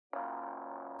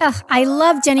Ugh, I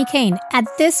love Jenny Kane.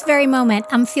 At this very moment,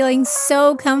 I'm feeling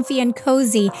so comfy and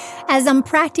cozy as I'm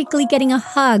practically getting a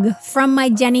hug from my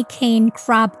Jenny Kane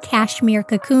crop cashmere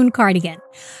cocoon cardigan.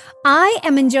 I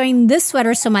am enjoying this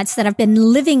sweater so much that I've been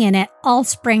living in it all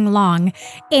spring long.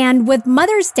 And with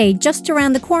Mother's Day just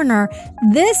around the corner,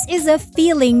 this is a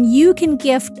feeling you can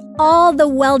gift all the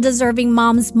well-deserving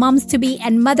moms-to-be,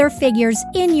 and mother figures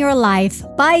in your life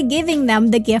by giving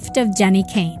them the gift of Jenny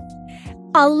Kane.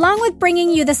 Along with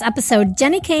bringing you this episode,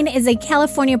 Jenny Kane is a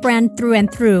California brand through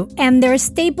and through, and their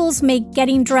staples make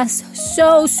getting dressed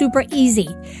so super easy.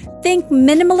 Think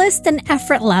minimalist and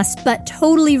effortless, but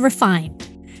totally refined.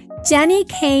 Jenny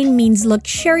Kane means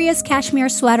luxurious cashmere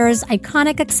sweaters,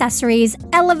 iconic accessories,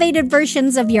 elevated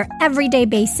versions of your everyday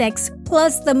basics,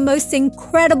 plus the most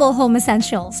incredible home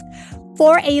essentials.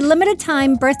 For a limited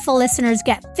time, Birthful listeners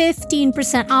get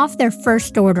 15% off their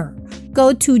first order.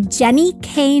 Go to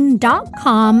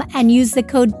jennykane.com and use the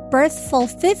code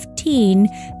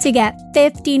BIRTHFUL15 to get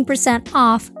 15%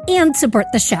 off and support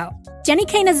the show. Jenny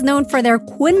Kane is known for their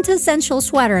quintessential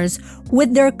sweaters,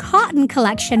 with their cotton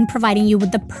collection providing you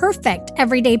with the perfect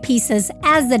everyday pieces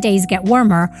as the days get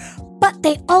warmer. But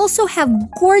they also have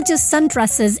gorgeous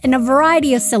sundresses in a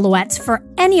variety of silhouettes for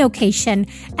any occasion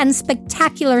and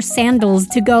spectacular sandals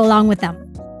to go along with them.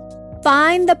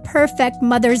 Find the perfect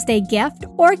Mother's Day gift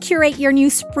or curate your new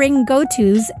spring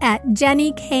go-tos at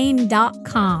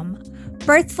jennykane.com.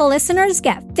 Birthful listeners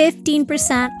get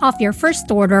 15% off your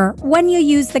first order when you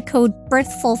use the code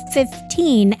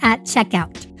BIRTHFUL15 at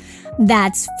checkout.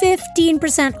 That's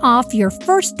 15% off your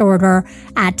first order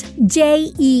at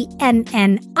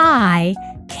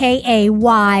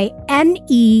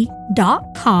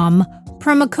jennykane.com,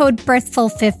 promo code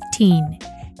BIRTHFUL15.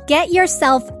 Get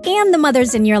yourself and the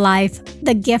mothers in your life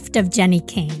the gift of Jenny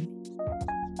Kane.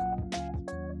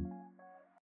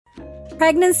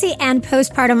 Pregnancy and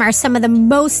postpartum are some of the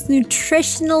most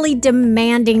nutritionally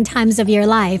demanding times of your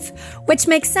life, which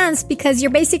makes sense because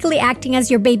you're basically acting as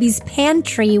your baby's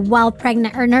pantry while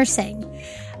pregnant or nursing.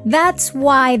 That's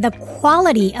why the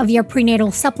quality of your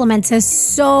prenatal supplements is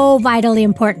so vitally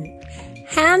important.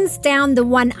 Hands down, the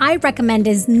one I recommend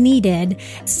is Needed.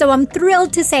 So I'm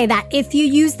thrilled to say that if you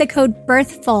use the code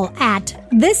BIRTHFUL at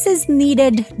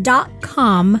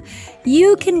thisisneeded.com,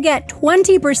 you can get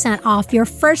 20% off your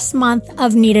first month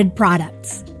of Needed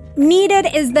products. Needed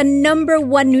is the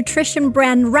 #1 nutrition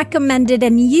brand recommended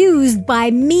and used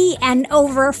by me and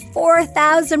over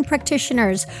 4,000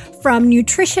 practitioners, from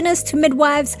nutritionists to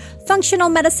midwives, functional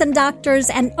medicine doctors,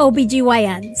 and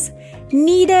OBGYNs.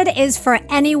 Needed is for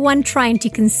anyone trying to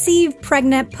conceive,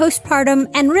 pregnant, postpartum,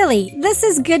 and really, this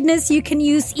is goodness you can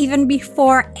use even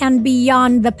before and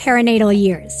beyond the perinatal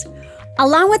years.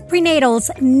 Along with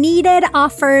prenatals, Needed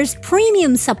offers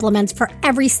premium supplements for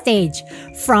every stage,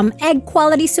 from egg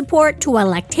quality support to a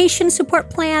lactation support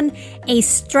plan, a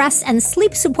stress and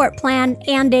sleep support plan,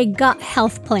 and a gut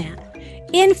health plan.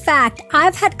 In fact,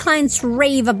 I've had clients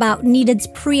rave about Needed's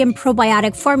pre- and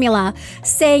probiotic formula,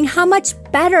 saying how much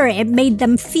better it made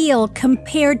them feel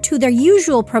compared to their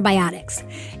usual probiotics.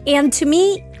 And to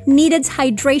me, Needed's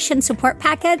hydration support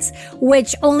packets,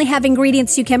 which only have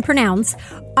ingredients you can pronounce,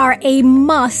 are a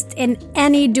must in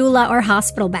any doula or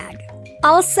hospital bag.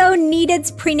 Also,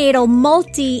 Needed's Prenatal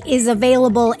Multi is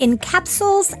available in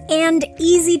capsules and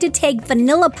easy-to-take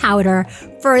vanilla powder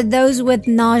for those with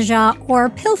nausea or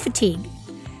pill fatigue.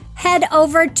 Head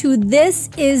over to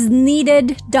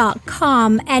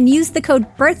thisisneeded.com and use the code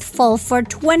BIRTHFUL for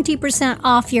 20%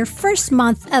 off your first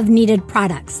month of Needed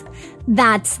products.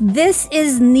 That's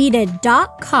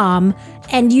thisisneeded.com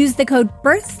and use the code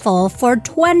BIRTHFUL for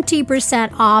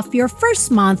 20% off your first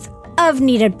month of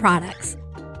Needed products.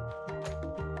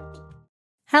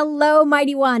 Hello,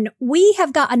 Mighty One. We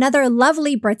have got another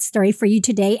lovely birth story for you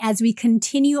today as we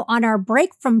continue on our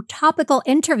break from topical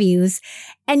interviews.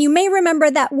 And you may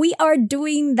remember that we are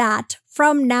doing that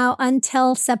from now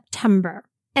until September.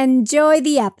 Enjoy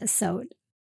the episode.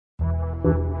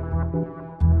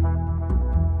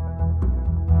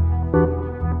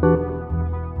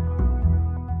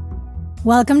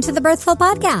 Welcome to the Birthful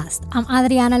Podcast. I'm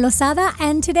Adriana Lozada,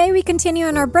 and today we continue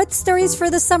on our birth stories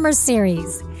for the summer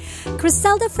series.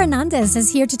 Criselda Fernandez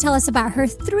is here to tell us about her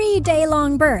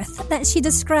 3-day-long birth that she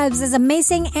describes as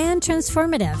amazing and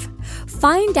transformative.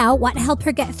 Find out what helped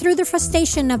her get through the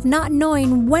frustration of not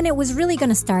knowing when it was really going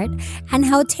to start and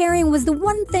how tearing was the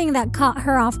one thing that caught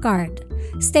her off guard.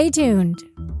 Stay tuned.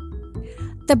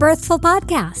 The Birthful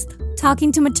Podcast,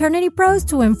 talking to maternity pros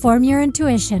to inform your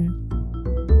intuition.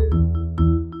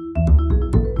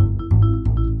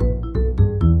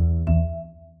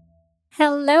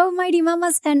 Hello, mighty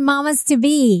mamas and mamas to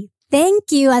be.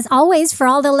 Thank you, as always, for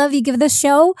all the love you give the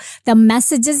show, the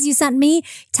messages you sent me,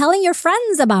 telling your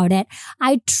friends about it.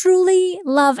 I truly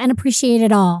love and appreciate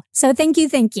it all. So thank you,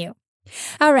 thank you.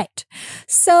 All right.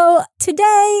 So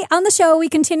today on the show, we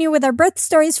continue with our birth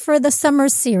stories for the summer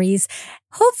series.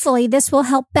 Hopefully, this will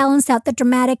help balance out the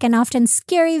dramatic and often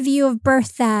scary view of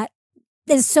birth that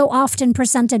is so often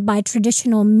presented by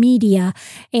traditional media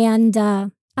and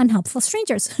unhelpful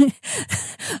strangers.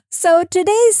 So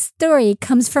today's story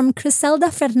comes from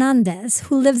Criselda Fernandez,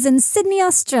 who lives in Sydney,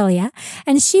 Australia,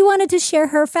 and she wanted to share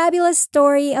her fabulous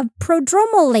story of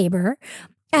prodromal labor.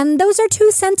 And those are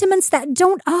two sentiments that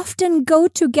don't often go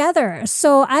together.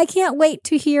 So I can't wait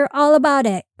to hear all about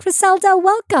it. Criselda,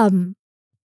 welcome.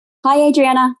 Hi,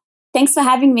 Adriana. Thanks for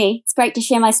having me. It's great to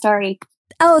share my story.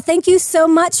 Oh, thank you so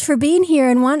much for being here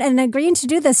and agreeing to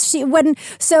do this.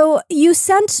 So you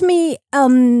sent me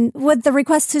with the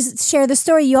request to share the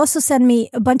story. You also sent me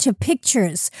a bunch of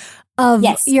pictures of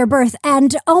your birth,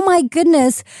 and oh my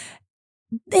goodness,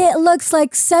 it looks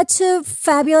like such a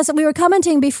fabulous. We were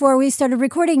commenting before we started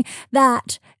recording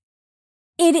that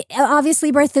it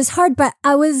obviously birth is hard, but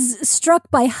I was struck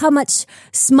by how much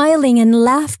smiling and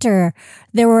laughter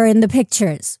there were in the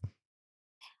pictures.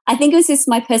 I think it was just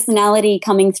my personality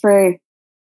coming through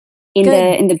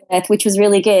in the birth, which was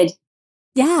really good.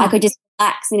 Yeah. I could just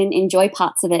relax and enjoy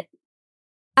parts of it.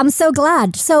 I'm so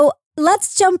glad. So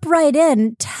let's jump right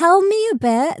in. Tell me a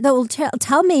bit.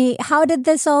 Tell me, how did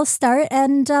this all start?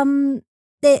 And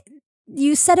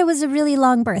you said it was a really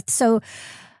long birth. So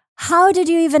how did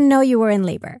you even know you were in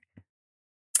labor?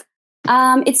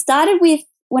 It started with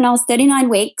when I was 39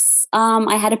 weeks.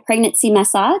 I had a pregnancy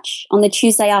massage on the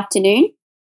Tuesday afternoon.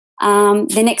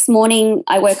 The next morning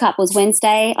I woke up, was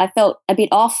Wednesday. I felt a bit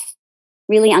off,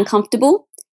 really uncomfortable,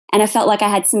 and I felt like I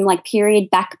had some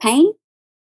period back pain,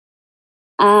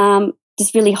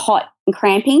 just really hot and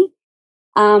cramping.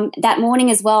 That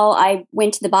morning as well, I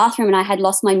went to the bathroom and I had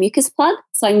lost my mucus plug,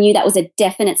 so I knew that was a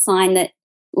definite sign that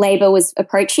labour was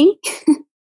approaching.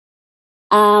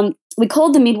 We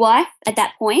called the midwife at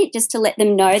that point just to let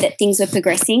them know that things were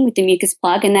progressing with the mucus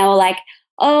plug, and they were like,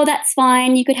 oh, that's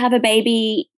fine. You could have a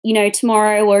baby,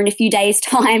 tomorrow or in a few days'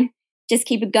 time. Just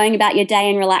keep it going about your day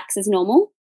and relax as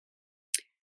normal.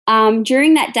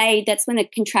 During that day, that's when the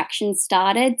contractions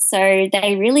started. So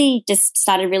they really just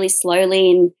started really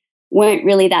slowly and weren't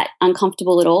really that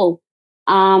uncomfortable at all.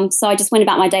 So I just went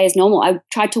about my day as normal. I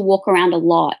tried to walk around a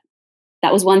lot.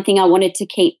 That was one thing I wanted to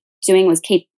keep doing, was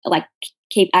keep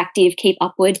active, keep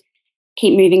upward,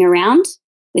 keep moving around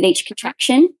with each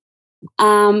contraction.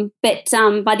 But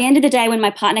by the end of the day, when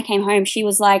my partner came home, she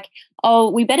was like,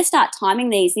 oh, we better start timing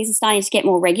these. These are starting to get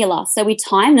more regular. So we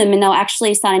timed them, and they were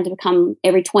actually starting to become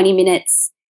every 20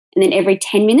 minutes and then every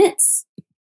 10 minutes.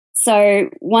 So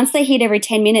once they hit every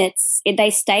 10 minutes, they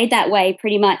stayed that way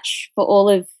pretty much for all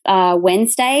of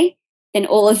Wednesday, then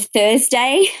all of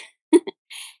Thursday,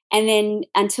 and then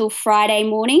until Friday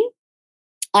morning.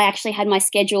 I actually had my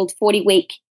scheduled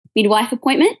 40-week midwife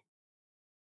appointment.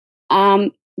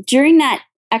 During that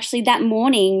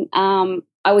morning,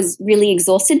 I was really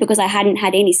exhausted because I hadn't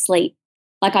had any sleep.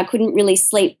 I couldn't really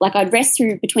sleep. I'd rest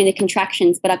through between the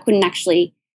contractions, but I couldn't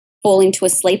actually fall into a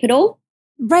sleep at all.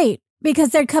 Right, because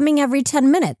they're coming every 10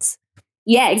 minutes.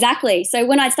 Yeah, exactly. So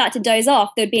when I'd start to doze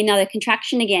off, there'd be another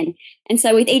contraction again. And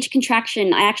so with each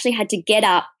contraction, I actually had to get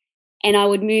up and I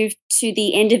would move to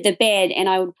the end of the bed and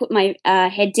I would put my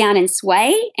head down and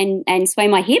sway and sway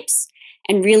my hips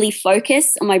and really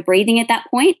focus on my breathing at that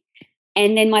point.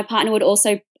 And then my partner would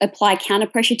also apply counter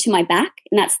pressure to my back.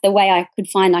 And that's the way I could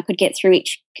find I could get through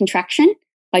each contraction,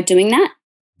 by doing that.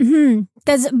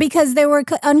 Mm-hmm. Because they were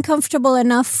uncomfortable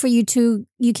enough for you to,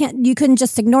 you couldn't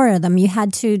just ignore them. You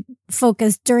had to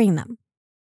focus during them.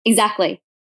 Exactly.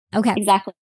 Okay.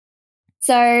 Exactly.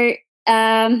 So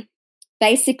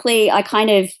basically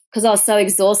because I was so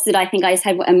exhausted, I think I just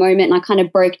had a moment and I kind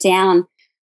of broke down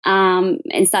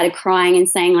and started crying and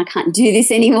saying, I can't do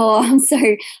this anymore. I'm so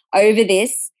over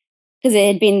this, because it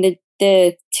had been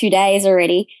the 2 days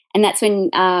already. And that's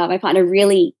when my partner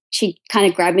she kind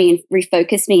of grabbed me and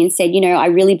refocused me and said, I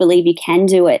really believe you can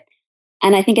do it.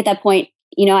 And I think at that point,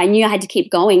 I knew I had to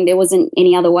keep going. There wasn't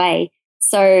any other way.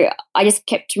 So I just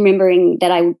kept remembering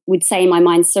that I would say in my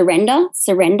mind, surrender,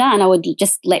 and I would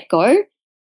just let go.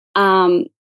 And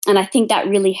I think that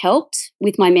really helped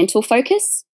with my mental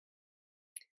focus.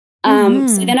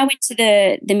 So then I went to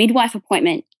the midwife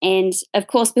appointment, and of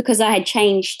course, because I had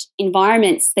changed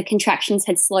environments, the contractions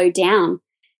had slowed down.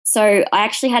 So I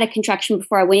actually had a contraction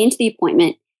before I went into the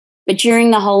appointment, but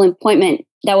during the whole appointment,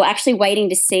 they were actually waiting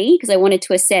to see, because I wanted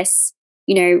to assess,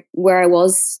 where I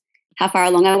was, how far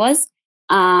along I was.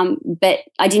 but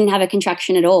I didn't have a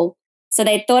contraction at all. So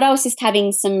they thought I was just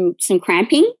having some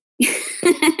cramping.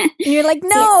 And you're like,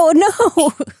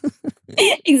 no.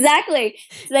 Exactly.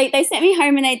 So they sent me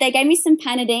home and they gave me some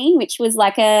Panadine, which was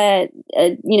like a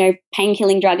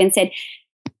pain-killing drug, and said,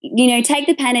 take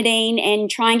the Panadine and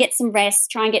try and get some rest,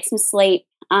 try and get some sleep.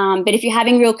 But if you're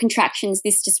having real contractions,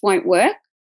 this just won't work.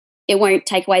 It won't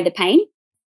take away the pain.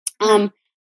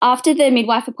 After the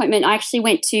midwife appointment, I actually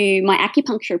went to my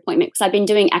acupuncture appointment because I've been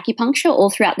doing acupuncture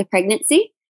all throughout the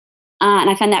pregnancy, and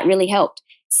I found that really helped.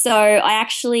 So I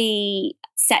actually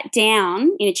sat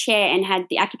down in a chair and had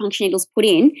the acupuncture needles put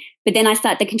in, but then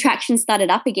the contractions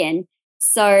started up again.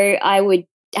 So I would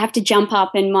have to jump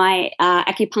up, and my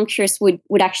acupuncturist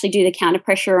would actually do the counter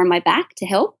pressure on my back to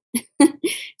help.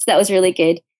 So that was really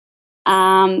good.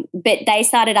 But they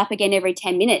started up again every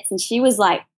 10 minutes, and she was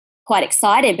like quite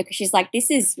excited because she's like, this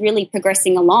is really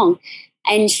progressing along.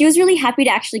 And she was really happy to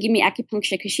actually give me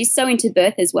acupuncture because she's so into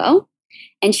birth as well.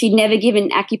 And she'd never given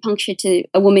acupuncture to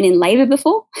a woman in labor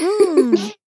before.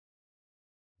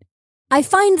 I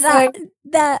find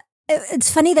that it's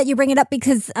funny that you bring it up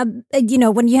because,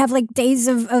 when you have like days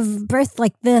of birth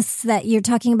like this that you're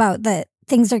talking about, that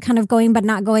things are kind of going but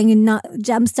not going and not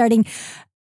jump starting.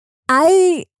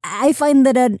 I find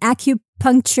that an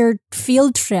acupuncture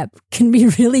field trip can be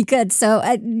really good. So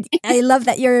I love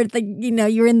that you're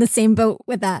in the same boat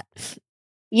with that.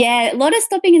 Yeah, a lot of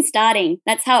stopping and starting.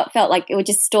 That's how it felt, like it would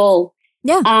just stall.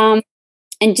 Yeah.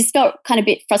 And just felt kind of a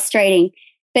bit frustrating.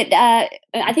 But I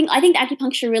think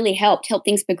acupuncture really helped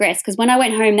things progress, because when I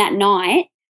went home that night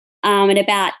at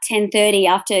about 10:30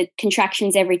 after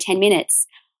contractions every 10 minutes,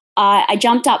 I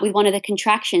jumped up with one of the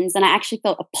contractions and I actually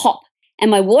felt a pop and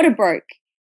my water broke.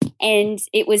 And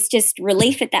it was just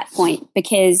relief at that point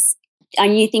because I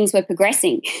knew things were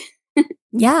progressing.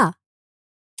 Yeah.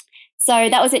 So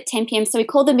that was at 10 p.m. So we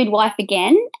called the midwife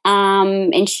again,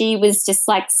 and she was just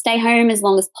like, stay home as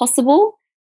long as possible.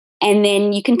 And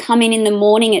then you can come in the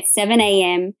morning at 7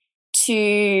 a.m.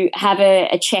 to have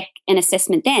a check and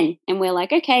assessment then. And we're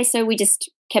like, okay. So we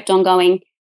just kept on going.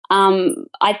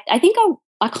 I think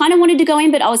I kind of wanted to go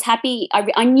in, but I was happy.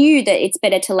 I knew that it's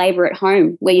better to labour at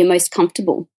home where you're most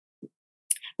comfortable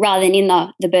rather than in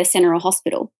the birth centre or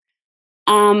hospital.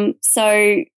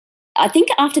 So I think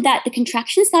after that, the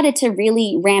contractions started to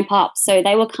really ramp up. So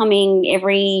they were coming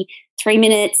every 3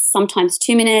 minutes, sometimes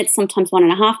 2 minutes, sometimes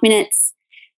 1.5 minutes.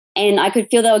 And I could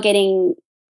feel they were getting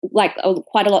like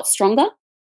quite a lot stronger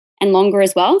and longer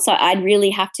as well. So I'd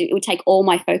really it would take all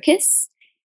my focus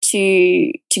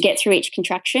to get through each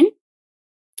contraction.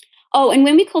 Oh, and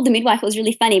when we called the midwife, it was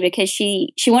really funny because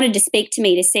she wanted to speak to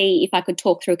me to see if I could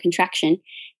talk through a contraction.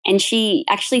 And she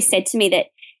actually said to me that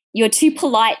you're too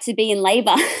polite to be in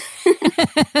labour.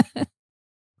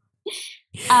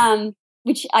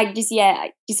 Which I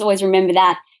just always remember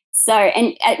that. So,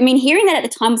 and I mean, hearing that at the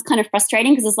time was kind of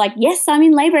frustrating because it's like, yes, I'm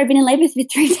in labour. I've been in labour for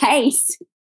 3 days.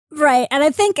 Right. And I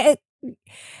think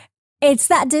it's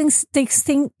that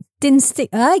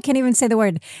I can't even say the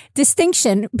word,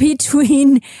 distinction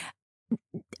between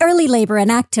early labour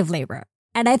and active labour.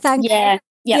 And I think,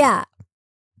 yeah.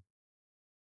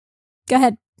 Go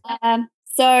ahead.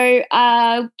 So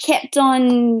I kept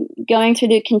on going through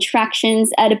the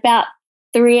contractions. At about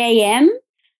 3 a.m.,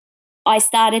 I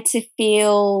started to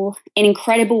feel an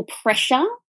incredible pressure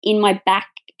in my back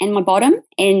and my bottom,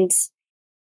 and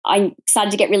I started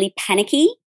to get really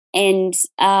panicky. And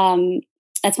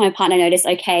that's when my partner noticed,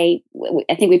 okay,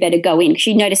 I think we better go in.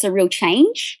 She noticed a real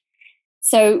change.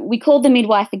 So we called the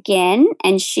midwife again,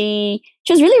 and she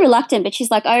was really reluctant, but she's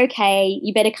like, okay,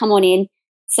 you better come on in.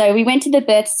 So we went to the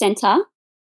birth centre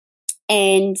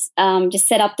and just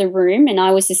set up the room, and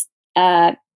I was just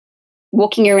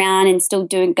walking around and still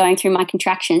going through my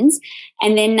contractions.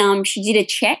 And then she did a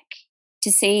check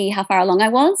to see how far along I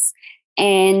was.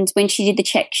 And when she did the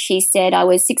check, she said I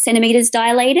was 6 centimetres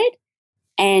dilated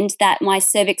and that my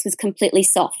cervix was completely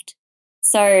soft.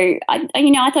 So, I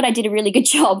thought I did a really good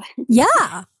job.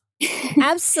 Yeah,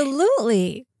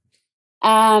 absolutely.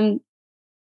 So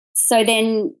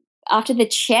then after the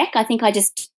check, I think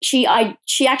she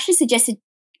actually suggested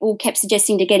or kept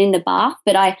suggesting to get in the bath,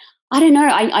 but I don't know.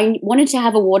 I wanted to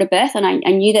have a water birth, and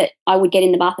I knew that I would get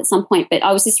in the bath at some point, but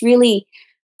I was just really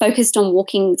focused on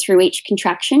walking through each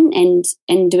contraction and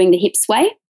doing the hip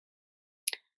sway.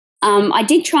 I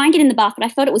did try and get in the bath, but I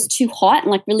thought it was too hot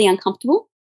and like really uncomfortable.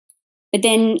 But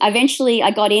then eventually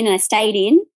I got in and I stayed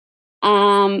in,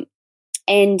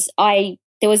 and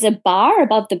there was a bar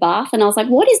above the bath, and I was like,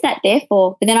 what is that there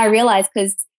for? But then I realized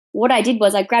because what I did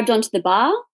was I grabbed onto the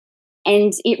bar,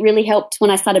 and it really helped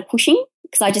when I started pushing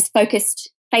because I just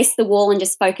focused faced the wall and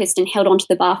just focused and held onto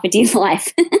the bar for dear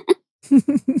life.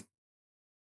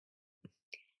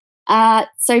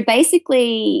 So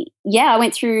basically, I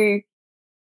went through a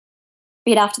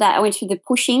bit after that. I went through the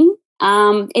pushing.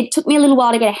 It took me a little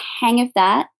while to get a hang of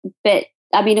that, but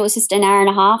I mean, it was just an hour and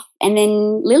a half, and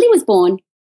then Lily was born.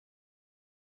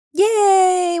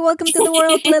 Yay! Welcome to the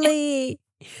world, Lily.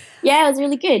 Yeah, it was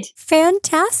really good.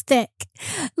 Fantastic.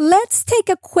 Let's take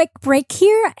a quick break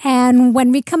here, and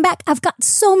when we come back, I've got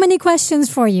so many questions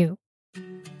for you.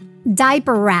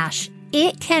 Diaper rash.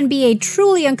 It can be a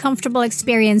truly uncomfortable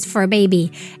experience for a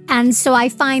baby, and so I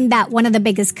find that one of the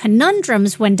biggest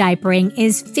conundrums when diapering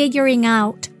is figuring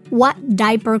out what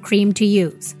diaper cream to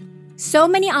use. So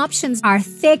many options are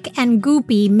thick and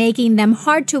goopy, making them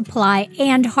hard to apply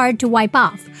and hard to wipe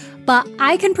off. But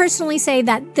I can personally say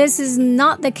that this is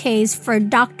not the case for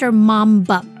Dr. Mom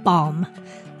Butt Balm.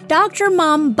 Dr.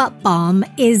 Mom Butt Balm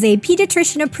is a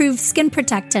pediatrician-approved skin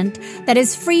protectant that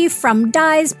is free from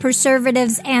dyes,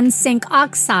 preservatives, and zinc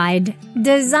oxide,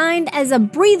 designed as a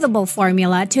breathable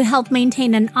formula to help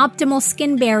maintain an optimal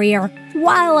skin barrier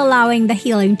while allowing the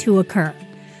healing to occur.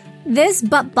 This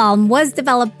butt balm was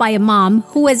developed by a mom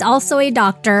who is also a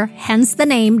doctor, hence the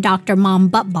name Dr. Mom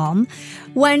Butt Balm,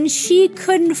 when she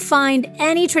couldn't find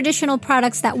any traditional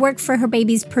products that worked for her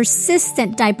baby's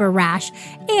persistent diaper rash,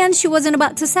 and she wasn't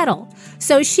about to settle.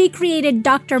 So she created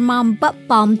Dr. Mom Butt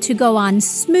Balm to go on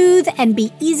smooth and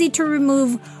be easy to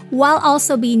remove while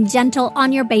also being gentle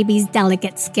on your baby's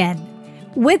delicate skin.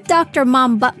 With Dr.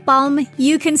 Mom Butt Balm,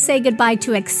 you can say goodbye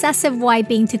to excessive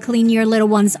wiping to clean your little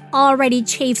one's already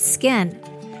chafed skin.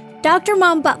 Dr.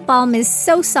 Mom Butt Balm is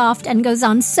so soft and goes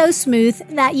on so smooth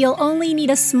that you'll only need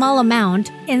a small amount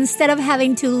instead of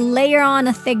having to layer on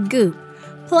a thick goop.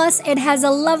 Plus, it has a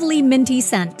lovely minty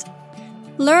scent.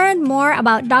 Learn more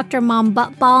about Dr. Mom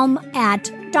Butt Balm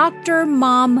at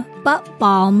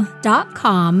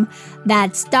drmombuttbalm.com.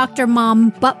 That's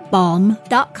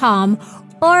drmombuttbalm.com,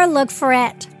 or look for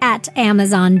it at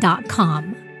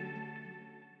amazon.com.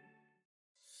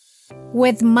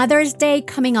 With Mother's Day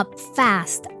coming up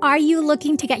fast, are you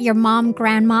looking to get your mom,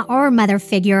 grandma, or mother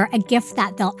figure a gift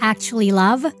that they'll actually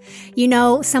love? You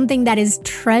know, something that is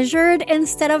treasured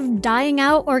instead of dying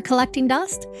out or collecting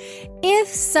dust? If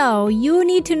so, you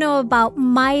need to know about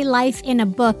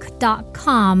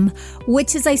mylifeinabook.com,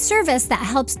 which is a service that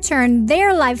helps turn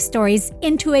their life stories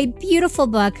into a beautiful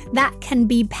book that can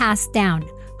be passed down.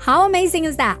 How amazing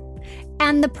is that?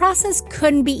 And the process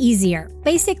couldn't be easier.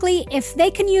 Basically, if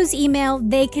they can use email,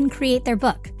 they can create their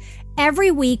book. Every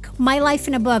week, My Life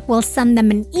in a Book will send them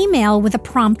an email with a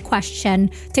prompt question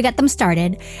to get them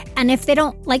started. And if they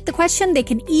don't like the question, they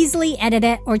can easily edit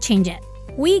it or change it.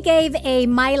 We gave a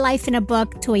My Life in a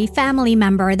Book to a family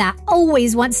member that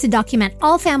always wants to document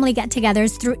all family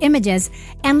get-togethers through images.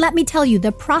 And let me tell you,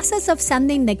 the process of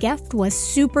sending the gift was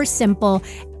super simple,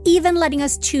 even letting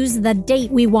us choose the date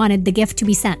we wanted the gift to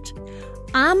be sent.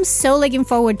 I'm so looking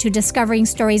forward to discovering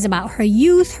stories about her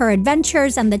youth, her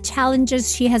adventures, and the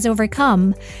challenges she has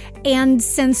overcome. And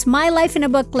since My Life in a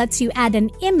Book lets you add an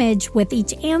image with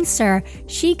each answer,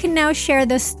 she can now share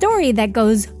the story that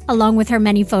goes along with her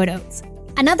many photos.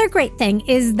 Another great thing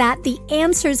is that the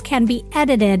answers can be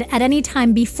edited at any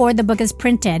time before the book is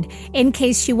printed, in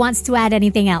case she wants to add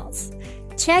anything else.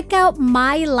 Check out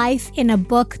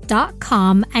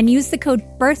mylifeinabook.com and use the code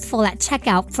BIRTHFUL at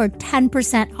checkout for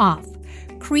 10% off.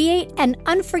 Create an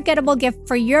unforgettable gift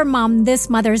for your mom this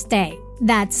Mother's Day.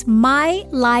 That's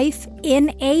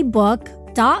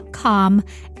mylifeinabook.com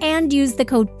and use the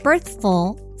code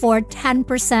BIRTHFUL for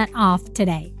 10% off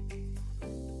today.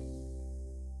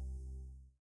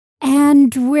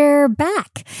 And we're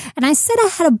back. And I said I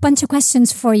had a bunch of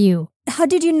questions for you. How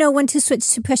did you know when to switch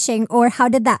to pushing, or how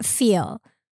did that feel?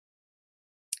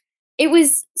 It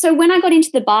was, so when I got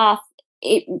into the bath,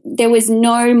 there was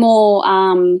no more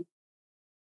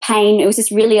pain. It was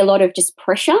just really a lot of just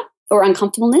pressure or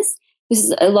uncomfortableness. This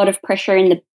is a lot of pressure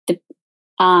in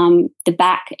the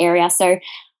back area. So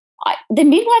the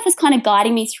midwife was kind of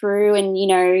guiding me through, and, you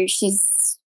know,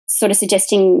 she's sort of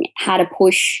suggesting how to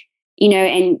push, you know,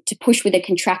 and to push with a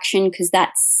contraction, because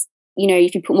that's, you know,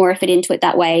 if you put more effort into it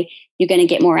that way, you're going to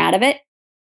get more out of it.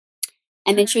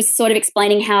 And then she was sort of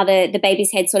explaining how the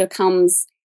baby's head sort of comes,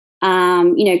 you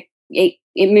know,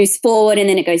 it moves forward and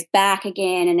then it goes back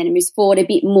again, and then it moves forward a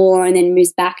bit more and then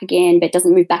moves back again, but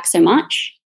doesn't move back so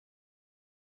much.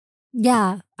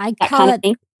 Yeah, I call it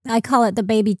the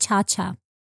baby cha-cha.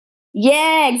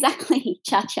 Yeah, exactly.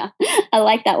 Cha-cha. I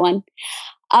like that one.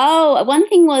 Oh, one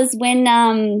thing was when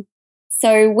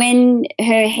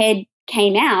her head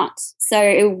came out, so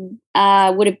it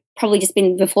would have probably just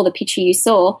been before the picture you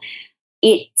saw,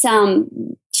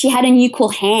 she had a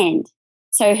nuchal hand.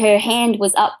 So her hand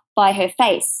was up by her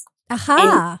face.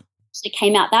 Aha. And she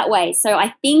came out that way. So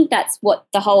I think that's what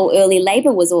the whole early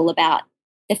labor was all about,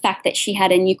 the fact that she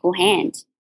had a nuchal hand.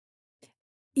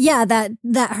 Yeah, that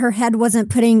her head wasn't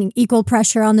putting equal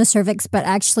pressure on the cervix, but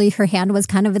actually her hand was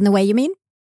kind of in the way, you mean?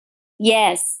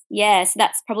 Yes.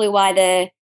 That's probably why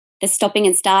the stopping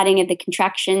and starting of the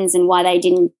contractions and why they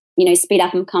didn't, speed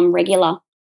up and become regular.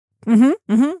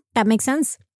 That makes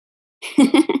sense.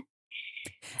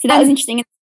 So that was interesting.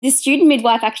 The student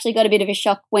midwife actually got a bit of a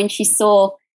shock when she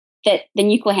saw that the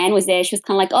nuchal hand was there. She was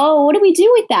kind of like, oh, what do we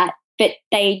do with that? But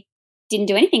they didn't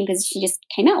do anything because she just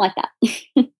came out like that.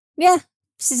 Yeah.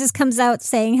 She just comes out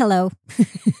saying hello,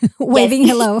 waving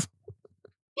hello.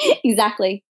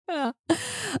 Exactly. Yeah.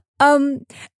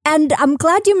 And I'm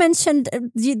glad you mentioned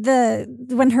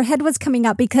when her head was coming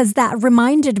up, because that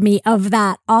reminded me of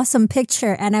that awesome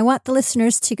picture. And I want the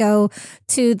listeners to go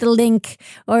to the link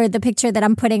or the picture that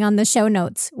I'm putting on the show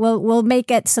notes. We'll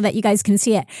make it so that you guys can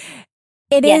see it.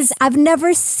 It is. I've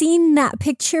never seen that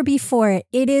picture before.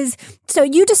 It is. So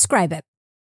you describe it.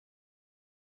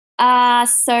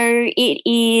 So it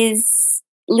is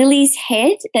Lily's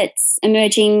head that's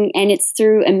emerging, and it's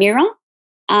through a mirror.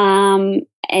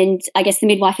 And I guess the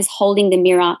midwife is holding the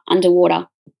mirror underwater,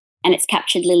 and it's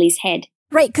captured Lily's head.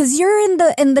 Right, because you're in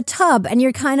the tub, and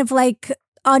you're kind of like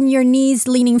on your knees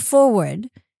leaning forward.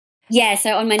 Yeah,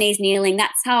 so on my knees kneeling.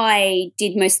 That's how I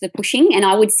did most of the pushing, and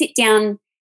I would sit down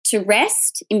to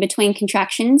rest in between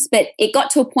contractions, but it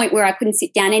got to a point where I couldn't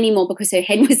sit down anymore because her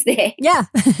head was there. Yeah.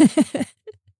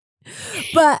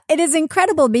 But it is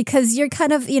incredible because you're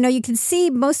kind of, you can see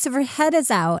most of her head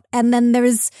is out, and then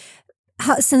there's,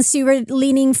 since you were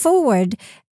leaning forward,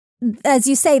 as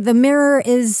you say, the mirror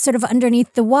is sort of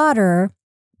underneath the water,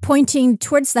 pointing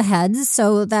towards the head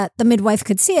so that the midwife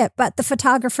could see it. But the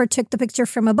photographer took the picture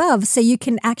from above, so you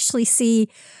can actually see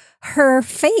her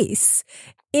face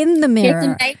in the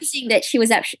mirror. It's amazing that she was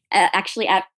actually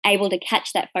able to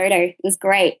catch that photo. It was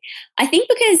great. I think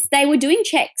because they were doing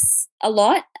checks a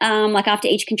lot, like after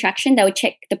each contraction, they would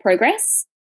check the progress.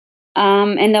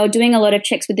 And they were doing a lot of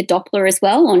checks with the Doppler as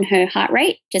well on her heart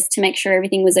rate, just to make sure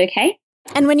everything was okay.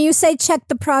 And when you say check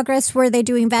the progress, were they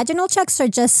doing vaginal checks or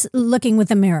just looking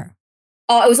with a mirror?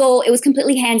 Oh, it was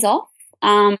completely hands off.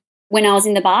 When I was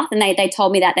in the bath, and they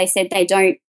told me that. They said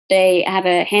they have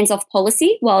a hands off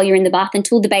policy while you're in the bath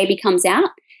until the baby comes out,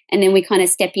 and then we kind of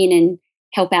step in and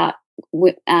help out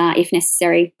if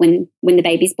necessary when the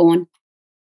baby's born.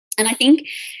 And I think,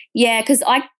 because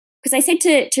I said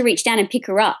to reach down and pick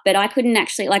her up, but I couldn't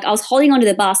actually, I was holding onto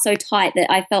the bar so tight that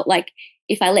I felt like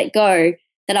if I let go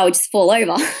that I would just fall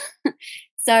over.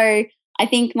 So I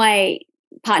think my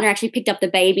partner actually picked up the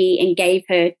baby and gave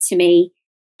her to me,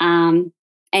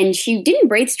 and she didn't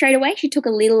breathe straight away. She took a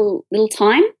little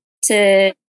time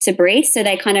to breathe, so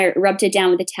they kind of rubbed her down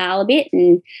with a towel a bit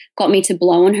and got me to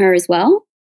blow on her as well,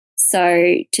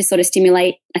 so to sort of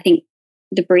stimulate, I think,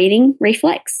 the breathing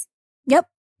reflex. Yep.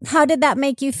 How did that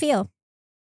make you feel?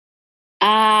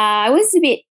 I was a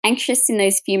bit anxious in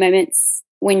those few moments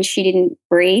when she didn't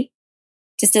breathe,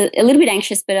 just a little bit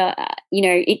anxious, but,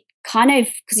 it kind of,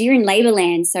 because you're in labor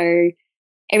land, so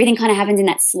everything kind of happens in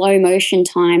that slow motion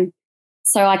time.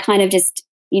 So I kind of just,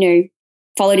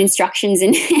 followed instructions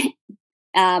and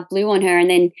blew on her, and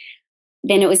then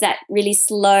it was that really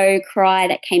slow cry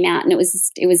that came out, and it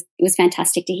was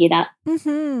fantastic to hear that.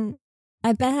 Mm-hmm.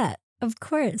 I bet. Of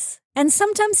course. And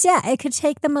sometimes, it could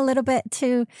take them a little bit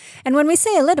to, and when we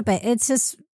say a little bit, it's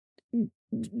just,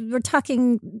 we're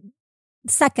talking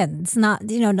seconds, not,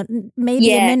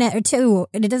 maybe a minute or two.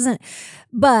 And it doesn't,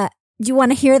 but you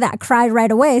want to hear that cry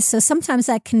right away. So sometimes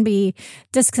that can be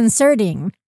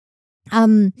disconcerting.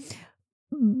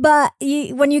 But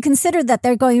when you consider that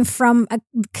they're going from a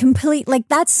complete,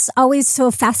 that's always so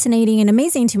fascinating and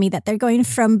amazing to me, that they're going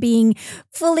from being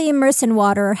fully immersed in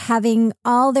water, having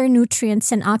all their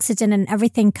nutrients and oxygen and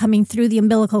everything coming through the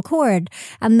umbilical cord,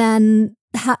 and then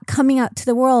coming out to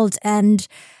the world and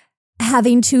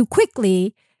having to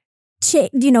quickly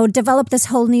develop this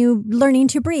whole new learning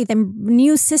to breathe, and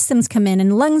new systems come in,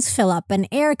 and lungs fill up, and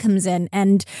air comes in,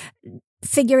 and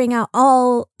figuring out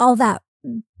all that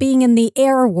being in the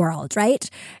air world, right?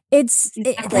 It's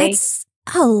a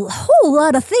whole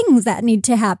lot of things that need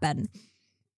to happen.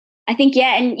 I think,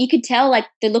 and you could tell,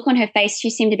 the look on her face, she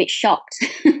seemed a bit shocked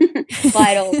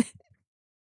by it all.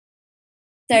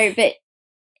 So, but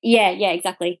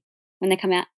exactly, when they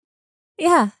come out.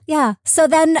 Yeah. So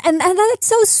then, and it's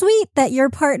so sweet that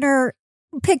your partner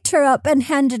picked her up and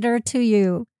handed her to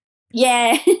you.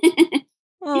 Yeah.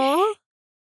 Aww.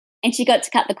 And she got to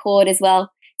cut the cord as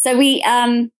well. So we,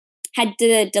 had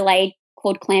the delayed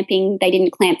cord clamping. They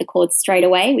didn't clamp the cords straight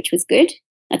away, which was good.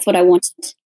 That's what I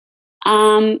wanted.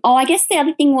 I guess the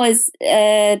other thing was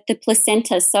the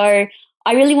placenta. So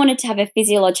I really wanted to have a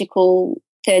physiological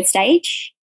third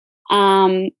stage.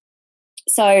 So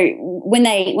when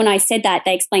I said that,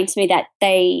 they explained to me that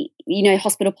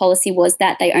hospital policy was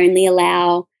that they only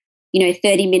allow,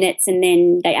 30 minutes, and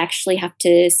then they actually have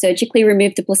to surgically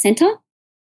remove the placenta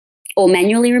or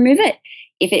manually remove it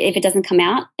if it doesn't come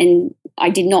out. And I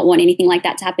did not want anything like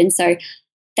that to happen. So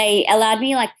they allowed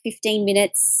me like 15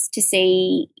 minutes to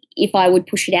see if I would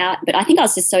push it out. But I think I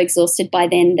was just so exhausted by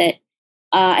then that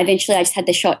eventually I just had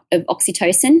the shot of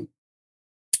oxytocin.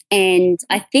 And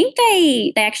I think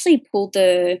they actually pulled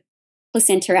the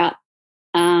placenta out.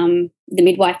 The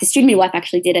student midwife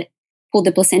actually did it, pulled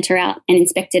the placenta out and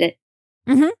inspected it.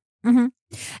 Mm-hmm. Mm-hmm.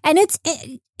 And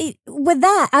with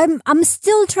that, I'm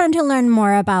still trying to learn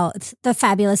more about the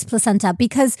fabulous placenta,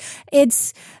 because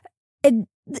the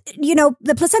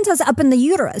placenta is up in the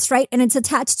uterus, right? And it's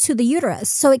attached to the uterus.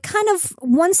 So it kind of,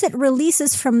 once it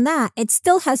releases from that, it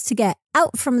still has to get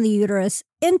out from the uterus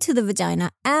into the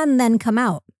vagina and then come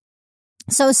out.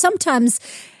 So sometimes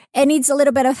it needs a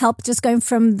little bit of help just going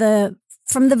from the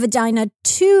vagina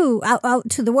to out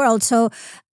to the world. So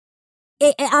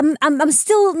I'm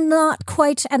still not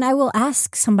quite, and I will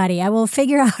ask somebody. I will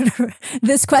figure out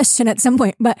this question at some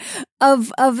point. But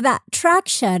of that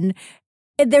traction,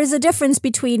 there's a difference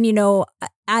between,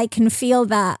 I can feel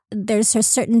that there's a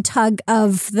certain tug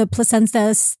of the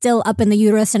placenta still up in the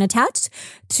uterus and attached,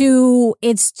 to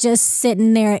it's just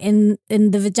sitting there in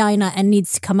the vagina and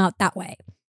needs to come out that way.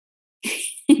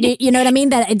 You know what I mean?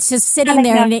 That it's just sitting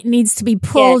there and it needs to be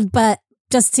pulled, but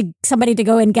just to somebody to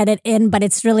go and get it in, but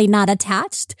it's really not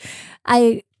attached.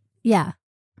 Yeah.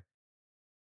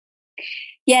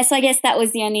 So I guess that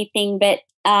was the only thing. But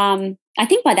I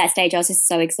think by that stage I was just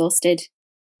so exhausted.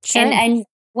 Sure. And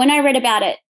when I read about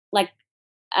it, like,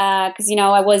 because,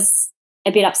 I was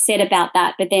a bit upset about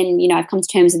that, but then, I've come to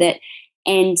terms with it.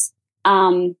 And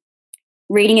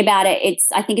reading about it,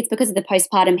 I think it's because of the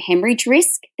postpartum hemorrhage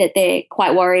risk that they're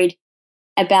quite worried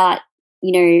about,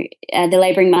 the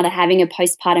labouring mother having a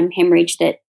postpartum hemorrhage,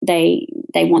 that they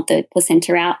want the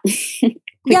placenta out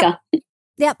quicker.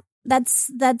 Yep.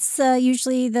 That's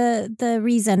usually the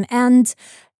reason. And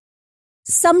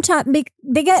sometimes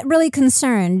they get really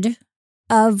concerned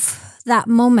of that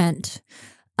moment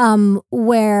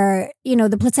where,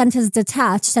 the placenta is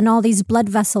detached and all these blood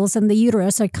vessels in the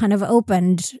uterus are kind of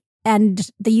opened, and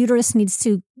the uterus needs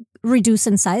to reduce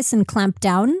in size and clamp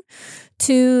down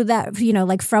to that,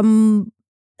 like from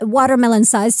watermelon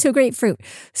size to grapefruit.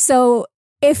 So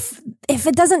if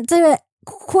it doesn't do it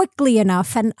quickly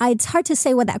enough, and it's hard to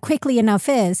say what that quickly enough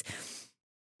is,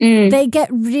 they get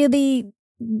really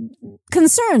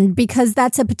concerned, because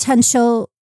that's a potential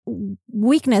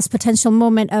weakness, potential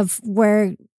moment of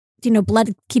where,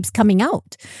 blood keeps coming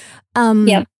out.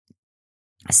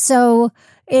 So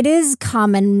it is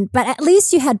common, but at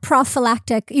least you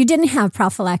didn't have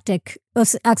prophylactic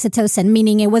oxytocin,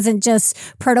 meaning it wasn't just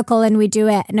protocol and we do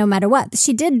it no matter what.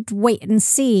 She did wait and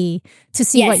see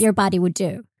what your body would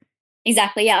do.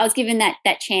 Exactly. Yeah, I was given that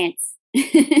chance.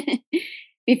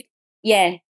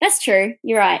 Yeah, that's true.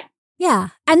 You're right. Yeah.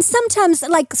 And sometimes,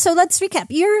 so let's recap.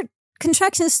 Your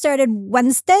contractions started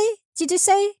Wednesday, did you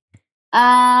say?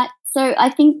 So I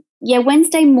think,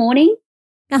 Wednesday morning.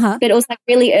 Uh-huh. But it was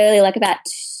really early, like about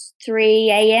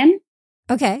 3 a.m.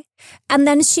 Okay. And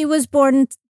then she was born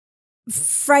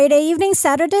Friday evening,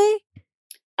 Saturday?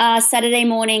 Saturday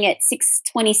morning at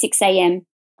 6:26 a.m.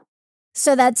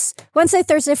 So that's Wednesday,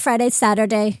 Thursday, Friday,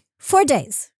 Saturday, 4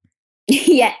 days.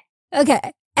 Yeah. Okay.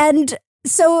 And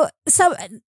so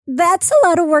that's a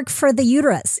lot of work for the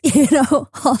uterus,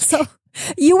 also.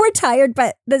 You were tired,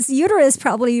 but this uterus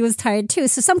probably was tired too.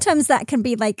 So sometimes that can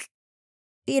be like,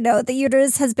 the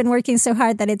uterus has been working so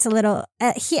hard that it's a little,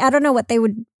 I don't know what they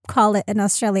would call it in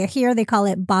Australia. Here they call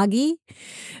it boggy,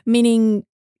 meaning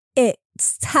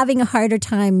it's having a harder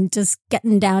time just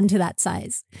getting down to that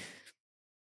size.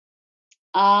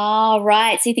 Oh,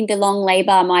 right. So you think the long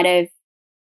labour might have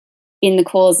been the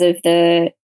cause of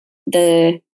the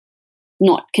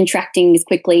not contracting as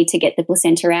quickly to get the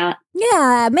placenta out?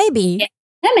 Yeah, maybe. Yeah,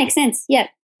 that makes sense. Yeah.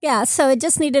 Yeah, so it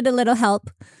just needed a little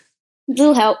help.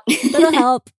 Little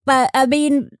help. But I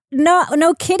mean,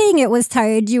 no kidding, it was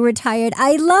tired. You were tired.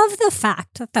 I love the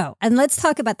fact, though, and let's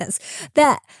talk about this,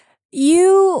 that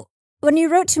when you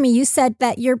wrote to me, you said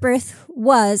that your birth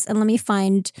was, and let me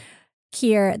find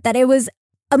here, that it was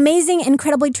amazing,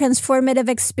 incredibly transformative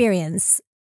experience,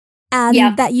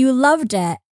 and that you loved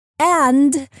it.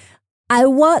 And I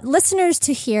want listeners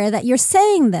to hear that you're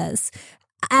saying this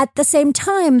at the same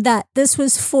time that this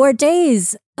was 4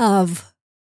 days of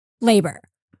labor.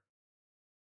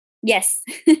 Yes.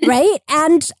 Right?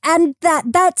 And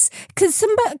that's because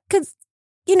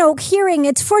hearing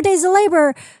it's 4 days of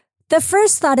labor, the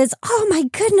first thought is, oh my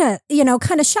goodness,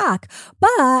 kind of shock.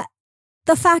 But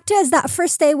the fact is that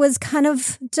first day was kind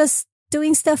of just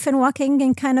doing stuff and walking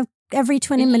and kind of every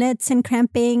 20 minutes and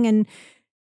cramping and.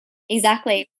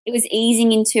 Exactly. It was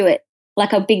easing into it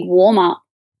like a big warm up.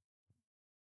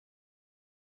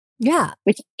 Yeah.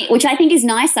 Which I think is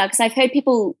nicer, because I've heard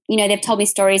people, they've told me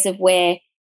stories of where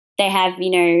they have,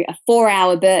 a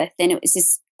 4-hour birth and it was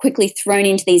just quickly thrown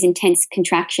into these intense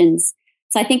contractions.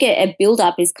 So I think a build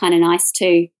up is kind of nice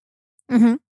too.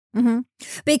 Mm-hmm. Mm-hmm.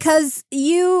 Because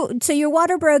your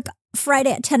water broke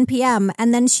Friday at 10 p.m.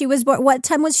 and then she was born. What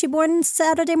time was she born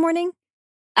Saturday morning?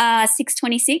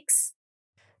 6:26.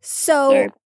 So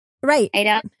right. 8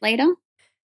 hours later.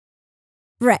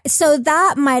 Right. So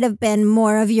that might have been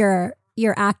more of your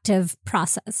active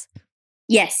process.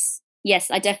 Yes. Yes.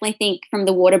 I definitely think from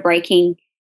the water breaking,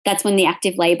 that's when the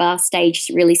active labor stage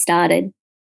really started.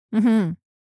 Mm-hmm.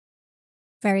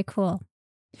 Very cool.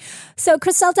 So,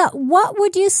 Criselda, what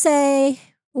would you say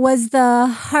was the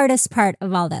hardest part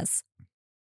of all this?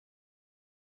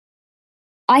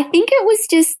 I think it was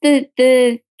just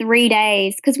the 3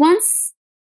 days, because once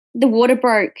the water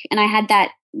broke and I had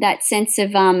that sense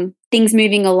of things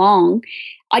moving along,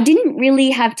 I didn't really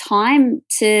have time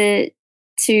to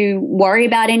worry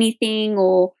about anything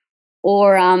or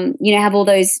have all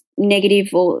those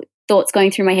negative or thoughts going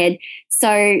through my head. So,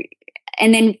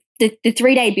 and then the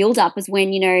 3-day build up is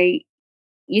when,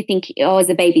 you think, oh, is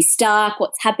the baby stuck?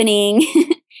 What's happening?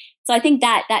 So I think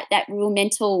that real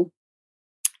mental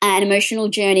and emotional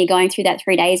journey going through that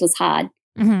 3 days was hard.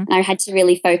 Mm-hmm. And I had to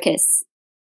really focus.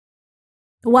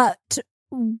 What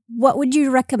would you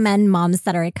recommend to moms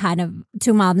that are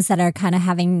kind of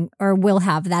having or will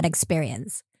have that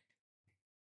experience?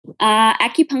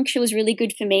 Acupuncture was really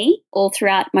good for me all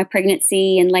throughout my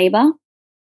pregnancy and labor.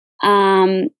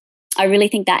 I really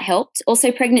think that helped.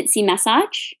 Also, pregnancy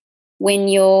massage when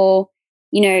you're,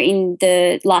 in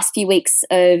the last few weeks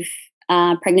of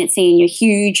pregnancy and you're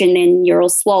huge and then you're all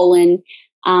swollen.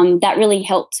 That really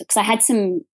helped, because I had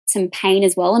some pain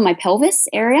as well in my pelvis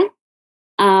area.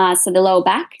 So the lower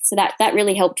back. So that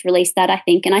really helped release that, I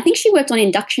think. And I think she worked on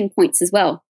induction points as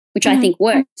well, which I think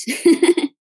worked.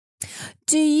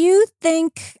 Do you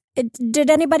think, did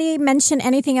anybody mention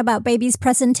anything about baby's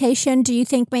presentation? Do you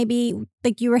think maybe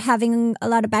like you were having a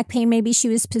lot of back pain, maybe she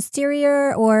was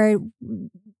posterior, or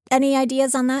any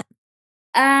ideas on that?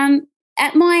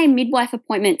 At my midwife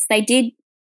appointments, they did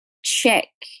check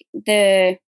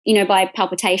by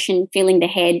palpitation, feeling the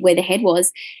head, where the head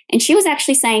was. And she was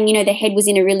actually saying, the head was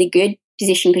in a really good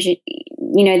position because,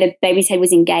 the baby's head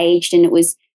was engaged and it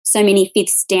was so many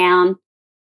fifths down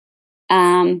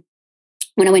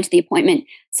when I went to the appointment.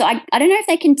 So I don't know if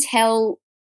they can tell.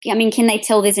 I mean, can they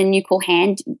tell there's a nuchal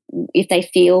hand if they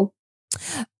feel?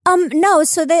 No.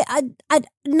 So they,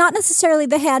 not necessarily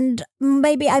the hand.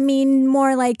 Maybe I mean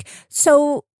more like,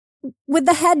 so with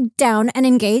the head down and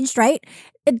engaged, right?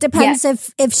 It depends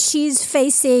if she's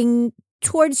facing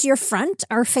towards your front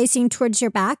or facing towards your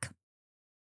back.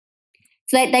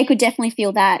 So they could definitely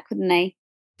feel that, couldn't they?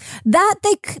 That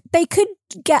they could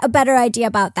get a better idea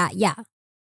about that. Yeah.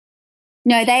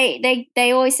 No,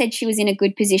 they always said she was in a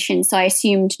good position, so I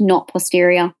assumed not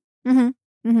posterior.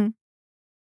 Mm-hmm. Mm-hmm.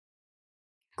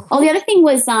 Cool. Oh, the other thing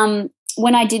was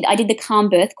when I did the Calm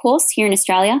Birth course here in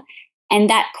Australia, and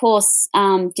that course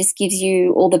just gives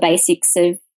you all the basics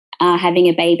of having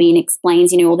a baby and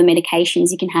explains, all the medications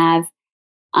you can have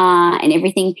and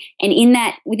everything. And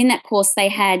within that course, they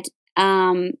had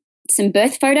some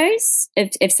birth photos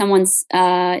of someone's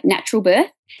natural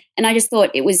birth. And I just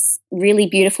thought it was really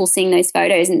beautiful seeing those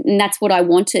photos, and that's what I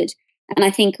wanted. And I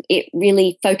think it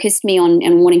really focused me on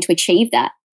wanting to achieve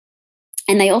that.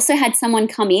 And they also had someone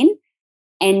come in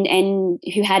and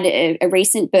who had a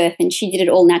recent birth, and she did it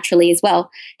all naturally as well.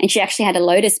 And she actually had a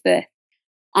lotus birth.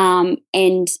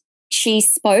 And she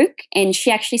spoke, and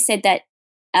she actually said that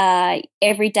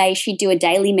every day she'd do a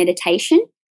daily meditation.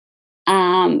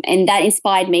 And that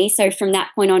inspired me. So from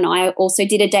that point on, I also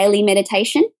did a daily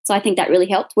meditation. So I think that really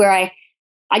helped, where I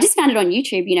just found it on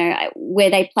YouTube, where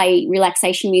they play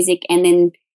relaxation music and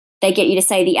then they get you to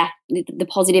say the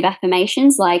positive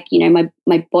affirmations, like,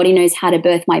 my body knows how to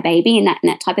birth my baby and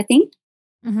that type of thing.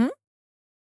 Mm-hmm.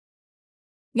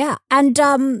 Yeah.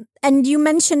 And you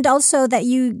mentioned also that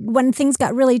when things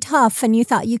got really tough and you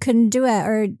thought you couldn't do it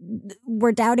or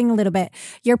were doubting a little bit,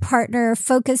 your partner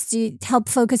helped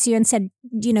focus you and said,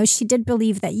 she did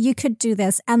believe that you could do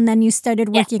this. And then you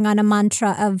started working on a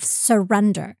mantra of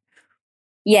surrender.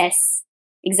 Yes,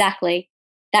 exactly.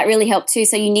 That really helped too.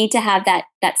 So you need to have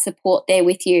that support there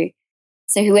with you.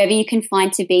 So whoever you can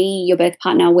find to be your birth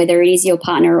partner, whether it is your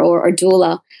partner or a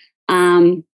doula,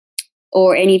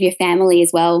 or any of your family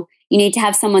as well, you need to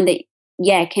have someone that,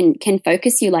 can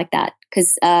focus you like that.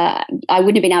 Because I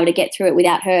wouldn't have been able to get through it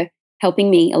without her helping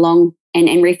me along and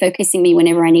refocusing me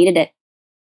whenever I needed it.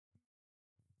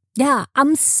 Yeah,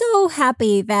 I'm so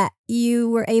happy that you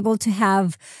were able to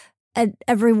have a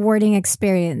rewarding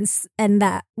experience, and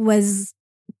that was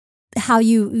how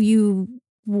you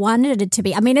wanted it to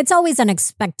be. I mean, it's always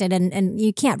unexpected and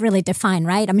you can't really define,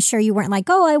 right? I'm sure you weren't like,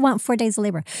 oh, I want 4 days of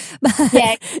labor.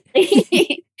 Yeah.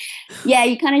 Yeah,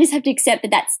 you kind of just have to accept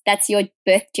that that's your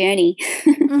birth journey.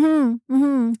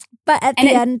 But at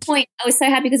the end, point, I was so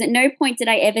happy because at no point did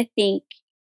I ever think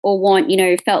or want,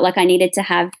 felt like I needed to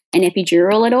have an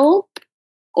epidural at all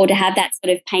or to have that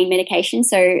sort of pain medication.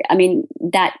 So, I mean,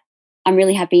 that I'm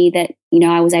really happy that,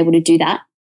 I was able to do that.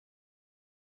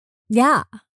 Yeah.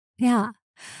 Yeah.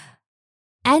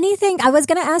 Anything, I was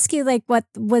going to ask you, like, what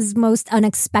was most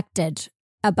unexpected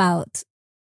about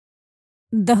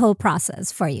the whole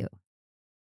process for you?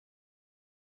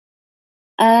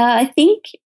 I think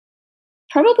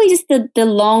probably just the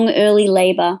long early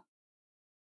labor.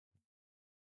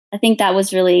 I think that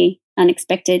was really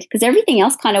unexpected because everything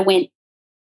else kind of went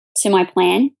to my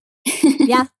plan.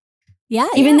 Yeah. Yeah.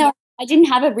 Even though I didn't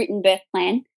have a written birth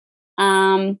plan.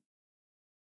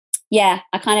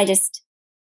 I kind of just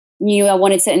knew I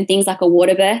wanted certain things like a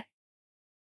water birth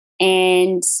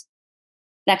and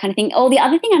that kind of thing. Oh, the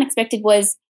other thing unexpected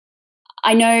was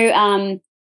I know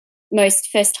most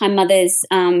first-time mothers,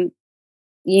 have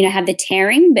the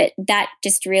tearing, but that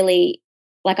just really,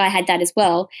 like I had that as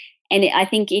well. And I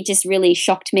think it just really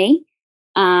shocked me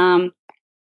and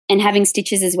having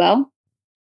stitches as well.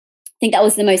 I think that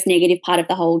was the most negative part of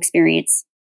the whole experience.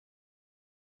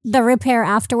 The repair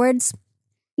afterwards?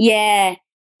 Yeah.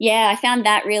 Yeah, I found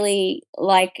that really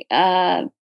I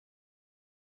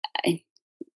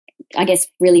guess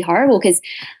really horrible because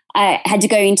I had to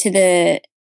go into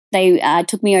they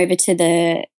took me over to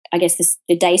the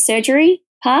day surgery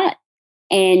part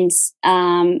and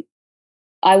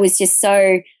I was just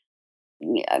so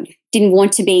didn't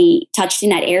want to be touched in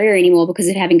that area anymore because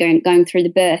of having going through the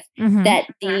birth that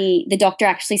the doctor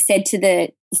actually said to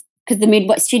because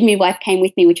the student midwife came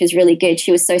with me, which was really good.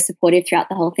 She was so supportive throughout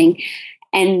the whole thing.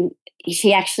 And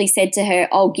she actually said to her,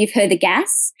 "Oh, give her the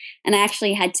gas." And I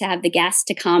actually had to have the gas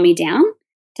to calm me down,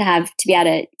 to be able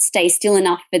to stay still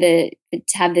enough to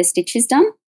have the stitches done.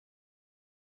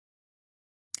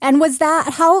 And was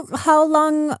that how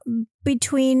long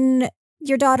between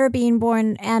your daughter being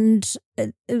born and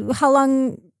how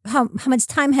much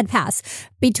time had passed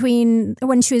between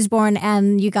when she was born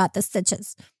and you got the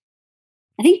stitches?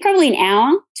 I think probably an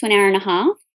hour to an hour and a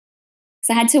half.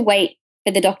 So I had to wait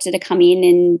for the doctor to come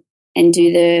in and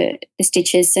do the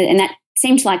stitches. So, and that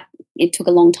seemed like it took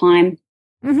a long time.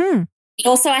 Mm-hmm.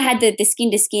 Also, I had the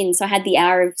skin to skin. So I had the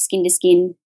hour of skin to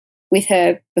skin with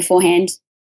her beforehand.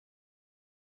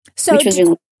 So which was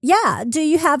really yeah. Do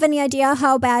you have any idea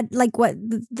how bad, like what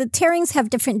the tearings have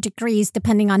different degrees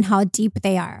depending on how deep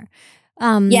they are?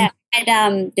 Yeah.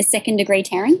 And the 2nd degree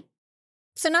tearing.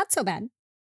 So not so bad.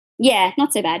 Yeah,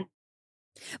 not so bad.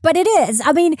 But it is.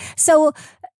 I mean, so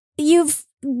you've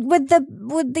with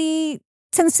the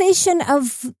sensation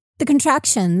of the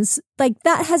contractions, like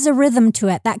that has a rhythm to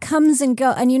it that comes and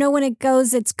go, and when it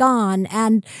goes, it's gone,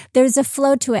 and there's a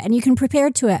flow to it, and you can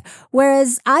prepare to it.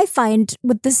 Whereas I find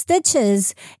with the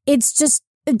stitches, it's just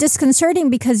disconcerting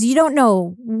because you don't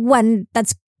know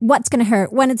what's going to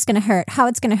hurt, when it's going to hurt, how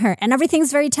it's going to hurt, and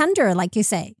everything's very tender, like you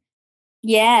say.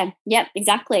 Yeah. Yep.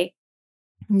 Exactly.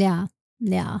 Yeah.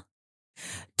 Yeah.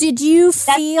 Did you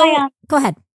feel? Why, go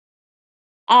ahead.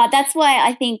 That's why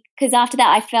I think because after that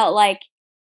I felt like.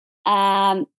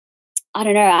 I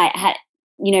don't know, I had,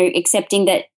 accepting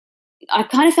that I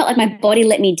kind of felt like my body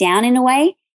let me down in a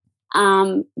way,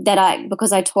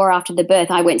 because I tore after the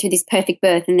birth. I went through this perfect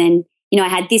birth and then, I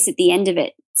had this at the end of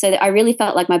it. So that I really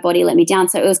felt like my body let me down.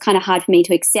 So it was kind of hard for me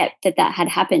to accept that had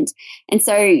happened. And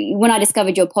so when I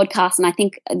discovered your podcast, and I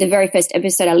think the very first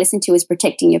episode I listened to was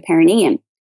Protecting Your Perineum.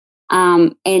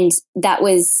 And that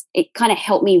it kind of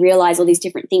helped me realize all these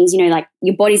different things, like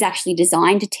your body's actually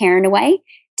designed to tear in a way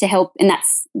to help. And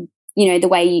that's, the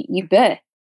way you birth.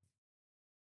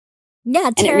 Yeah.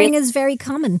 Tearing is very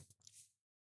common.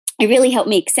 it really helped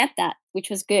me accept that, which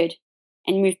was good,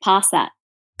 and move past that.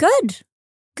 Good.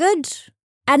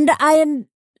 And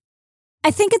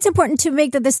I think it's important to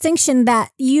make the distinction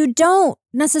that you don't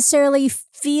necessarily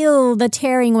feel the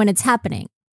tearing when it's happening.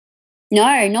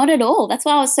 No, not at all. That's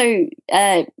why I was so,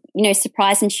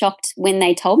 surprised and shocked when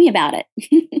they told me about it.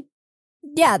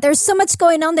 Yeah, there's so much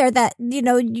going on there that,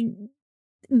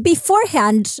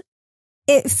 beforehand,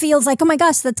 it feels like, oh my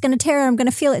gosh, that's going to tear. I'm going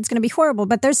to feel it. It's going to be horrible.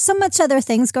 But there's so much other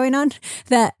things going on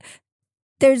that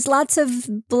there's lots of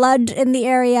blood in the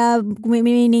area,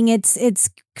 meaning it's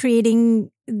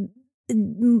creating,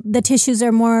 the tissues are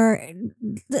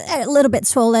a little bit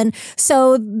swollen.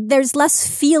 So there's less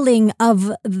feeling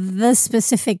of the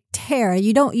specific tear.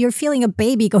 You're feeling a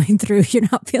baby going through. You're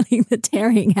not feeling the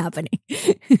tearing happening.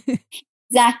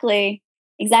 Exactly.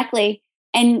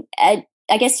 And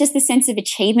I guess just the sense of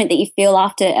achievement that you feel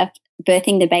after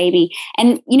birthing the baby.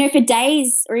 And, for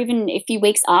days or even a few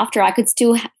weeks after, I could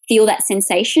still feel that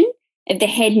sensation of the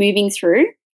head moving through.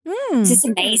 It's just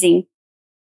amazing.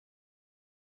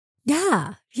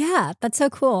 Yeah. That's so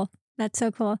cool.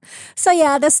 So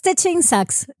yeah, the stitching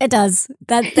sucks. It does.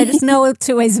 There's no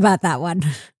two ways about that one.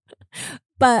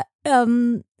 But,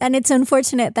 and it's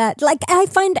unfortunate that, like, I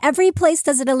find every place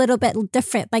does it a little bit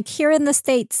different. Like here in the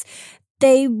States,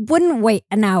 they wouldn't wait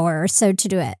an hour or so to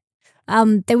do it.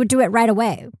 They would do it right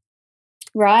away.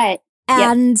 Right.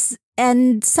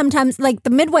 And sometimes like the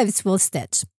midwives will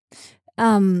stitch.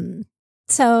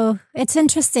 So it's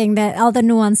interesting that all the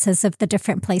nuances of the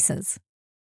different places.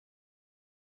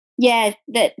 Yeah,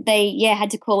 that they had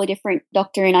to call a different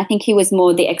doctor, and I think he was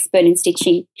more the expert in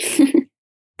stitching.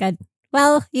 Good.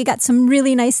 Well, you got some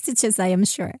really nice stitches, I am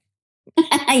sure.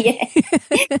 Yeah,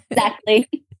 exactly.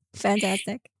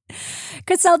 Fantastic.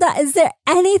 Griselda, is there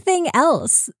anything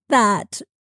else that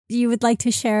you would like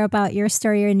to share about your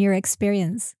story and your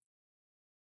experience?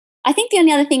 I think the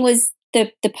only other thing was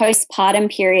the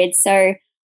postpartum period. So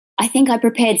I think I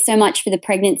prepared so much for the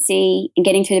pregnancy and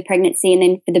getting through the pregnancy, and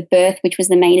then for the birth, which was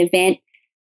the main event.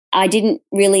 I didn't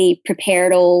really prepare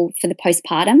at all for the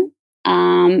postpartum.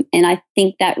 And I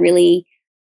think that really,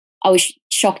 I was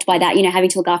shocked by that, having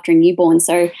to look after a newborn.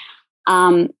 So,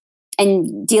 and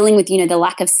dealing with, the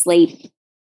lack of sleep.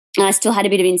 And I still had a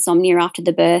bit of insomnia after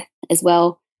the birth as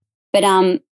well. But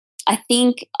I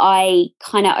think I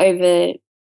kind of overdid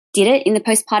it in the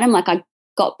postpartum. Like I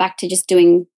got back to just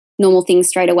doing normal things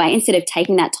straight away instead of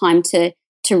taking that time to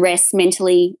rest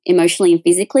mentally, emotionally, and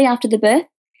physically after the birth.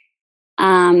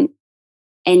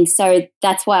 And so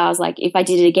that's why I was like, if I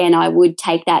did it again, I would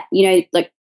take that,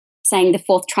 like saying the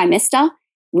fourth trimester,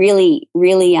 really,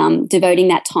 really devoting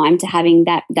that time to having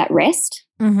that rest.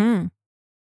 Mm-hmm.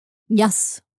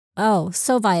 Yes. Oh,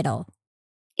 so vital.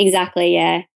 Exactly,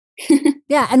 yeah.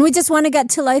 Yeah, and we just want to get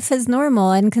to life as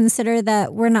normal and consider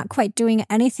that we're not quite doing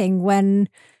anything when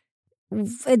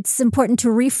it's important to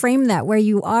reframe that where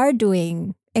you are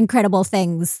doing incredible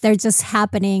things. They're just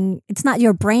happening. It's not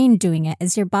your brain doing it.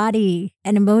 It's your body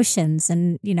and emotions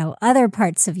and, other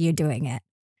parts of you doing it.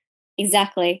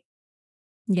 Exactly.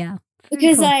 Yeah.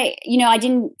 Because cool. I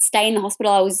didn't stay in the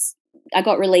hospital. I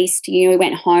got released, we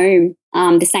went home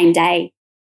the same day,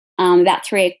 about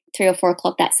 3 or 4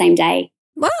 o'clock that same day.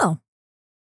 Wow.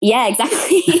 Yeah,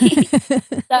 exactly. So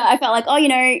I felt like, you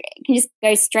can just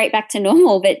go straight back to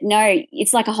normal. But no,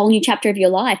 it's like a whole new chapter of your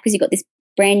life because you've got this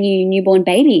brand new newborn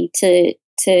baby to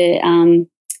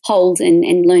hold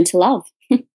and learn to love.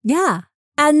 Yeah.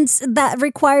 And that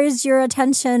requires your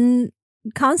attention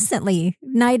constantly,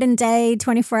 night and day,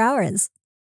 24 hours.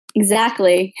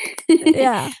 Exactly.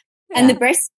 Yeah. And the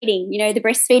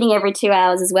breastfeeding every 2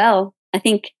 hours as well. I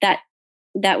think that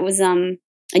was a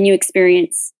new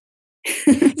experience.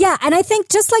 Yeah, and I think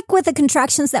just like with the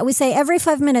contractions that we say every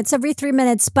 5 minutes, every 3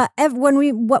 minutes, but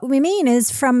what we mean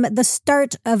is from the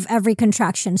start of every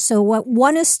contraction. So what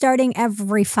one is starting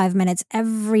every 5 minutes,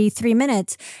 every 3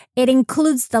 minutes, it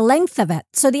includes the length of it.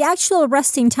 So the actual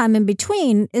resting time in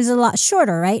between is a lot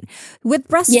shorter, right? With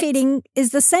breastfeeding is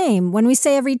the same. When we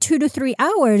say every 2 to 3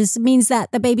 hours, it means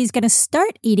that the baby's going to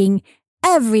start eating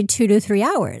every 2 to 3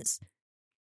 hours.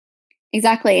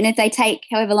 Exactly. And if they take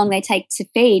however long they take to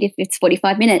feed, if it's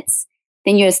 45 minutes,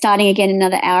 then you're starting again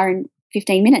another hour and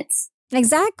 15 minutes.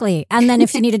 Exactly. And then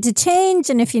if you needed to change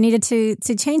and if you needed to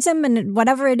change them and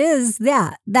whatever it is,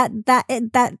 yeah,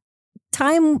 that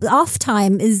time off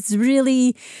time is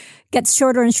really gets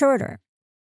shorter and shorter.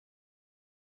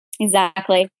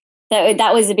 Exactly. So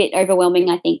that was a bit overwhelming,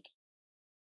 I think.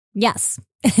 Yes.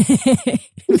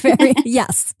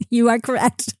 Yes, you are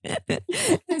correct.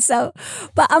 So,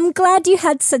 but I'm glad you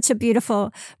had such a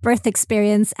beautiful birth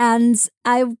experience, and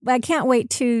I can't wait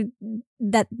to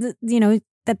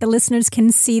that the listeners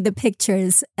can see the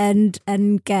pictures and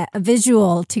get a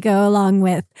visual to go along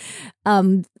with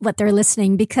what they're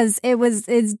listening, because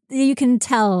you can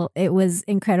tell it was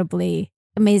incredibly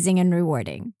amazing and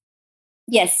rewarding.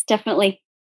 Yes, definitely.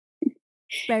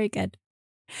 Very good.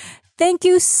 Thank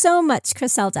you so much,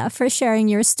 Griselda, for sharing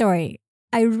your story.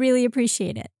 I really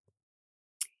appreciate it.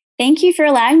 Thank you for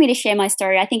allowing me to share my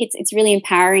story. I think it's really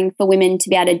empowering for women to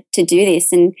be able to do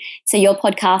this. And so your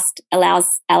podcast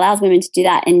allows women to do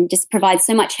that and just provides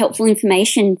so much helpful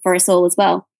information for us all as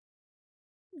well.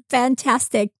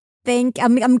 Fantastic.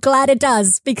 I'm glad it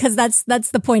does, because that's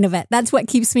the point of it. That's what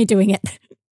keeps me doing it.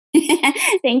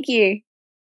 Thank you.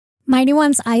 Mighty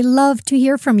Ones, I love to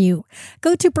hear from you.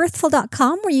 Go to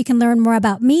birthful.com where you can learn more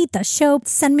about me, the show,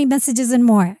 send me messages, and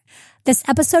more. This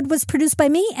episode was produced by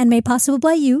me and made possible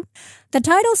by you. The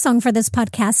title song for this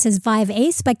podcast is Vive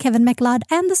Ace by Kevin MacLeod,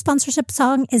 and the sponsorship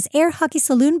song is Air Hockey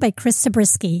Saloon by Chris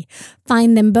Zabriskie.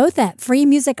 Find them both at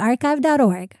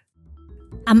freemusicarchive.org.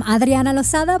 I'm Adriana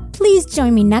Lozada. Please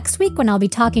join me next week when I'll be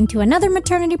talking to another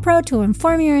maternity pro to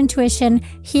inform your intuition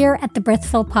here at the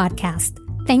Birthful Podcast.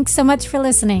 Thanks so much for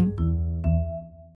listening.